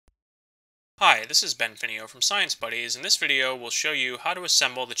Hi, this is Ben Finio from Science Buddies, and this video will show you how to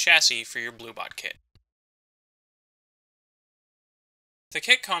assemble the chassis for your BlueBot kit. The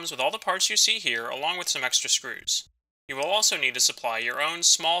kit comes with all the parts you see here, along with some extra screws. You will also need to supply your own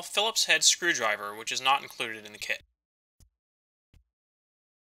small Phillips head screwdriver, which is not included in the kit.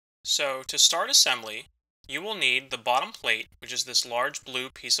 So, to start assembly, you will need the bottom plate, which is this large blue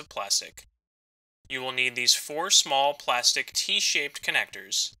piece of plastic. You will need these 4 small plastic T-shaped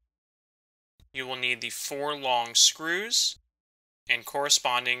connectors. You will need the 4 long screws and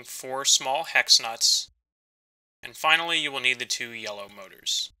corresponding 4 small hex nuts. And finally, you will need the 2 yellow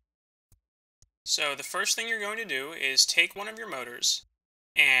motors. So the first thing you're going to do is take one of your motors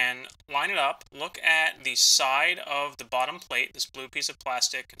and line it up. Look at the side of the bottom plate, this blue piece of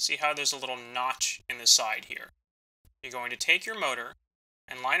plastic, and see how there's a little notch in the side here. You're going to take your motor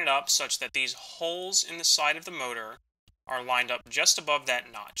and line it up such that these holes in the side of the motor are lined up just above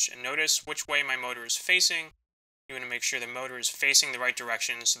that notch. And notice which way my motor is facing. You want to make sure the motor is facing the right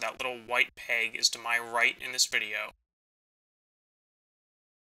direction, so that little white peg is to my right in this video.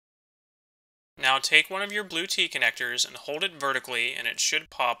 Now take one of your blue T connectors and hold it vertically, and it should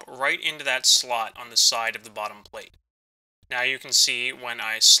pop right into that slot on the side of the bottom plate. Now you can see when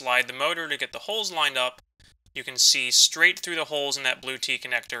I slide the motor to get the holes lined up, you can see straight through the holes in that blue T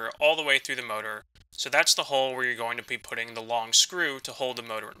connector all the way through the motor. So that's the hole where you're going to be putting the long screw to hold the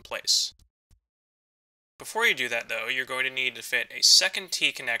motor in place. Before you do that though, you're going to need to fit a second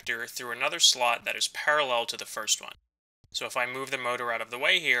T connector through another slot that is parallel to the first one. So if I move the motor out of the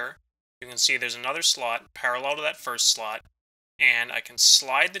way here, you can see there's another slot parallel to that first slot, and I can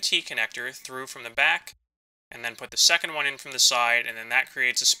slide the T connector through from the back, and then put the second one in from the side, and then that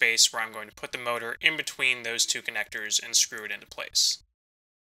creates a space where I'm going to put the motor in between those 2 connectors and screw it into place.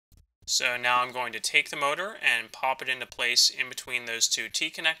 So now I'm going to take the motor and pop it into place in between those 2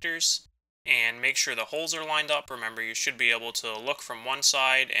 T connectors, and make sure the holes are lined up. Remember, you should be able to look from one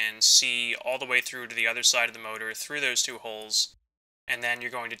side and see all the way through to the other side of the motor through those 2 holes. And then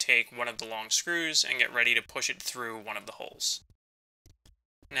you're going to take one of the long screws and get ready to push it through one of the holes.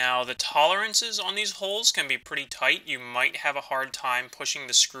 Now, the tolerances on these holes can be pretty tight. You might have a hard time pushing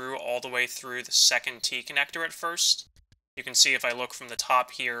the screw all the way through the second T connector at first. You can see if I look from the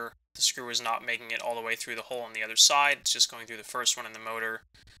top here, the screw is not making it all the way through the hole on the other side. It's just going through the first one in the motor.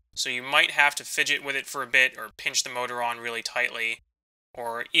 So you might have to fidget with it for a bit, or pinch the motor on really tightly,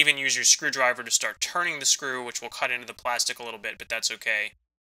 or even use your screwdriver to start turning the screw, which will cut into the plastic a little bit, but that's okay.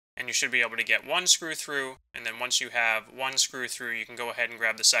 And you should be able to get one screw through, and then once you have one screw through, you can go ahead and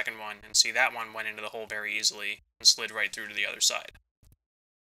grab the second one, and see that one went into the hole very easily and slid right through to the other side.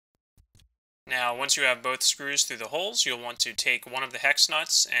 Now, once you have both screws through the holes, you'll want to take one of the hex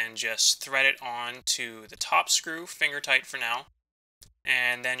nuts and just thread it on to the top screw, finger tight for now.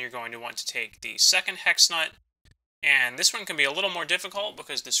 And then you're going to want to take the second hex nut, and this one can be a little more difficult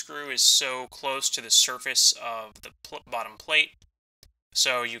because the screw is so close to the surface of the bottom plate.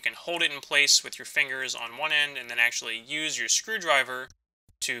 So you can hold it in place with your fingers on one end and then actually use your screwdriver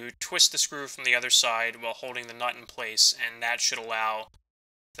to twist the screw from the other side while holding the nut in place, and that should allow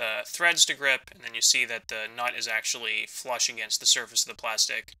the threads to grip, and then you see that the nut is actually flush against the surface of the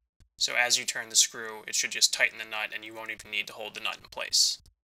plastic. So as you turn the screw, it should just tighten the nut and you won't even need to hold the nut in place.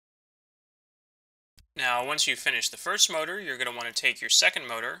 Now, once you've finished the first motor, you're going to want to take your second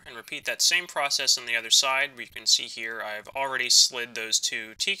motor and repeat that same process on the other side. Where you can see here, I've already slid those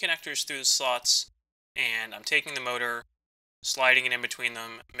 2 T connectors through the slots, and I'm taking the motor, sliding it in between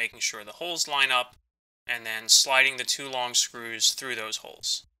them, making sure the holes line up, and then sliding the 2 long screws through those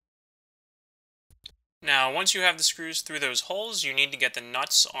holes. Now, once you have the screws through those holes, you need to get the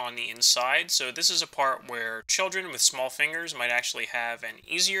nuts on the inside. So this is a part where children with small fingers might actually have an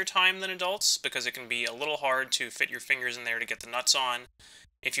easier time than adults, because it can be a little hard to fit your fingers in there to get the nuts on.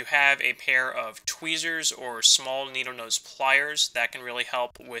 If you have a pair of tweezers or small needle nose pliers, that can really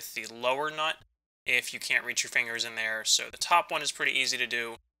help with the lower nut if you can't reach your fingers in there. So the top one is pretty easy to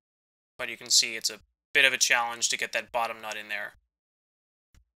do, but you can see it's a bit of a challenge to get that bottom nut in there.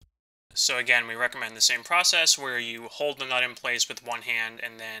 So again, we recommend the same process where you hold the nut in place with one hand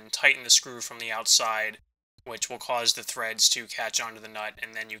and then tighten the screw from the outside, which will cause the threads to catch onto the nut,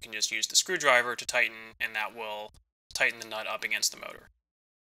 and then you can just use the screwdriver to tighten, and that will tighten the nut up against the motor.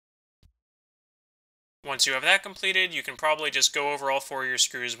 Once you have that completed, you can probably just go over all 4 of your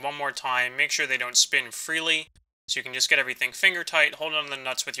screws one more time. Make sure they don't spin freely, so you can just get everything finger tight, hold on to the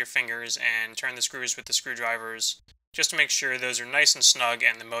nuts with your fingers, and turn the screws with the screwdrivers, just to make sure those are nice and snug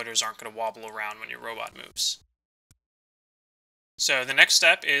and the motors aren't going to wobble around when your robot moves. So the next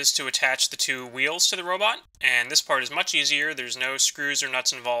step is to attach the two wheels to the robot, and this part is much easier. There's no screws or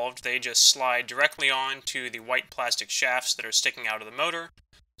nuts involved. They just slide directly on to the white plastic shafts that are sticking out of the motor.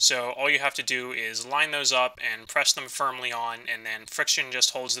 So all you have to do is line those up and press them firmly on, and then friction just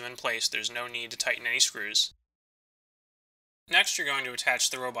holds them in place. There's no need to tighten any screws. Next, you're going to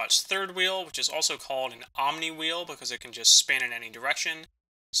attach the robot's third wheel, which is also called an omni wheel because it can just spin in any direction.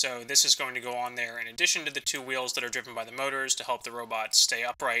 So this is going to go on there in addition to the two wheels that are driven by the motors to help the robot stay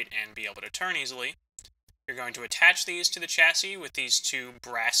upright and be able to turn easily. You're going to attach these to the chassis with these two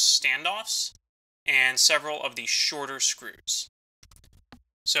brass standoffs and several of the shorter screws.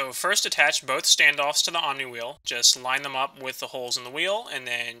 So first attach both standoffs to the omni wheel, just line them up with the holes in the wheel, and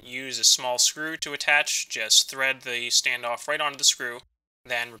then use a small screw to attach. Just thread the standoff right onto the screw,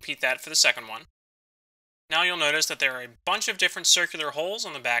 then repeat that for the second one. Now you'll notice that there are a bunch of different circular holes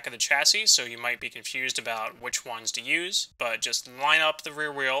on the back of the chassis, so you might be confused about which ones to use, but just line up the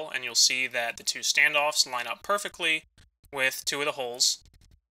rear wheel and you'll see that the two standoffs line up perfectly with two of the holes.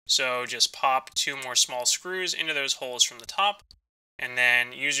 So just pop two more small screws into those holes from the top, and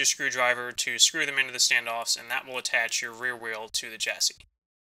then use your screwdriver to screw them into the standoffs, and that will attach your rear wheel to the chassis.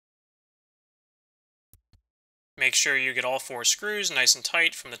 Make sure you get all four screws nice and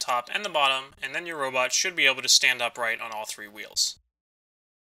tight from the top and the bottom, and then your robot should be able to stand upright on all three wheels.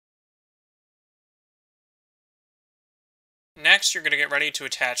 Next, you're going to get ready to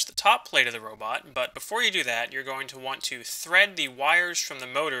attach the top plate of the robot, but before you do that, you're going to want to thread the wires from the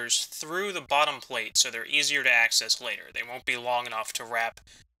motors through the bottom plate so they're easier to access later. They won't be long enough to wrap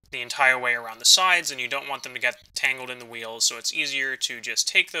the entire way around the sides, and you don't want them to get tangled in the wheels, so it's easier to just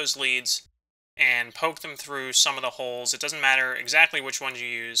take those leads and poke them through some of the holes. It doesn't matter exactly which ones you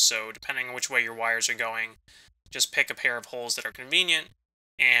use, so depending on which way your wires are going, just pick a pair of holes that are convenient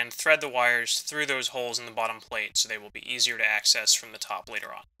and thread the wires through those holes in the bottom plate so they will be easier to access from the top later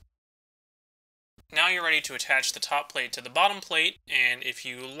on. Now you're ready to attach the top plate to the bottom plate, and if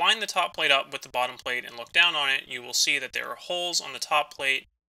you line the top plate up with the bottom plate and look down on it, you will see that there are holes on the top plate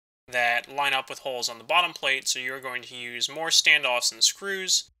that line up with holes on the bottom plate, so you're going to use more standoffs and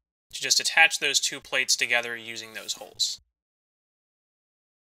screws to just attach those two plates together using those holes.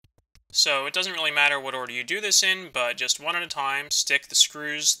 So it doesn't really matter what order you do this in, but just one at a time, stick the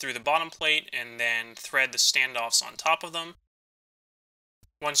screws through the bottom plate and then thread the standoffs on top of them.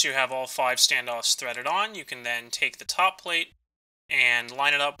 Once you have all 5 standoffs threaded on, you can then take the top plate and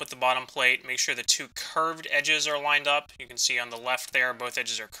line it up with the bottom plate. Make sure the two curved edges are lined up. You can see on the left there, both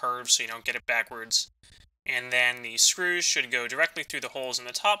edges are curved so you don't get it backwards. And then the screws should go directly through the holes in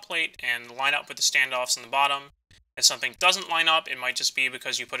the top plate and line up with the standoffs in the bottom. If something doesn't line up, it might just be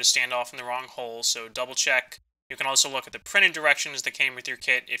because you put a standoff in the wrong hole, so double check. You can also look at the printed directions that came with your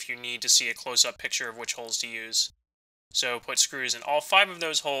kit if you need to see a close-up picture of which holes to use. So put screws in all 5 of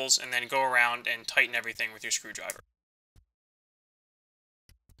those holes and then go around and tighten everything with your screwdriver.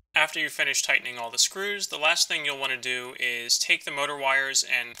 After you finish tightening all the screws, the last thing you'll want to do is take the motor wires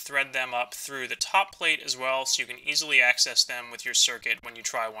and thread them up through the top plate as well so you can easily access them with your circuit when you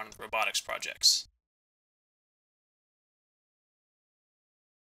try one of the robotics projects.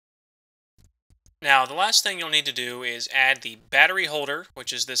 Now, the last thing you'll need to do is add the battery holder,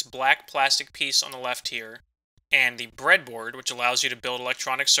 which is this black plastic piece on the left here, and the breadboard, which allows you to build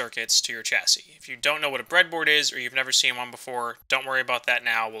electronic circuits to your chassis. If you don't know what a breadboard is, or you've never seen one before, don't worry about that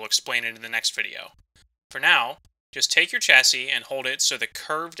now. We'll explain it in the next video. For now, just take your chassis and hold it so the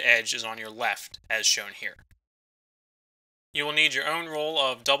curved edge is on your left, as shown here. You will need your own roll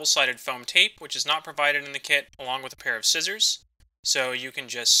of double-sided foam tape, which is not provided in the kit, along with a pair of scissors. So you can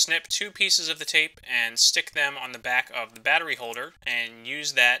just snip 2 pieces of the tape and stick them on the back of the battery holder and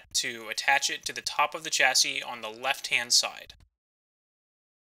use that to attach it to the top of the chassis on the left-hand side.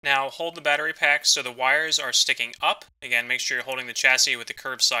 Now hold the battery pack so the wires are sticking up. Again, make sure you're holding the chassis with the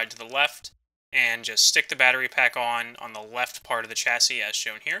curved side to the left, and just stick the battery pack on the left part of the chassis as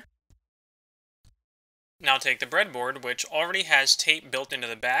shown here. Now take the breadboard, which already has tape built into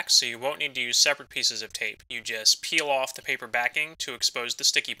the back, so you won't need to use separate pieces of tape. You just peel off the paper backing to expose the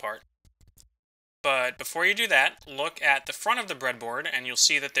sticky part. But before you do that, look at the front of the breadboard and you'll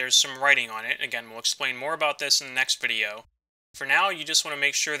see that there's some writing on it. Again, we'll explain more about this in the next video. For now, you just want to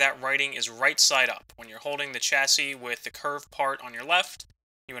make sure that writing is right side up. When you're holding the chassis with the curved part on your left,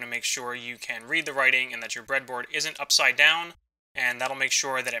 you want to make sure you can read the writing and that your breadboard isn't upside down, and that'll make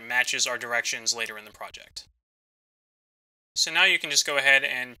sure that it matches our directions later in the project. So now you can just go ahead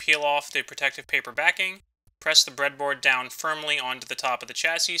and peel off the protective paper backing, press the breadboard down firmly onto the top of the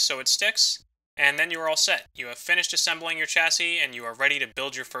chassis so it sticks, and then you are all set. You have finished assembling your chassis and you are ready to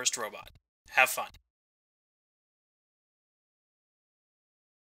build your first robot. Have fun.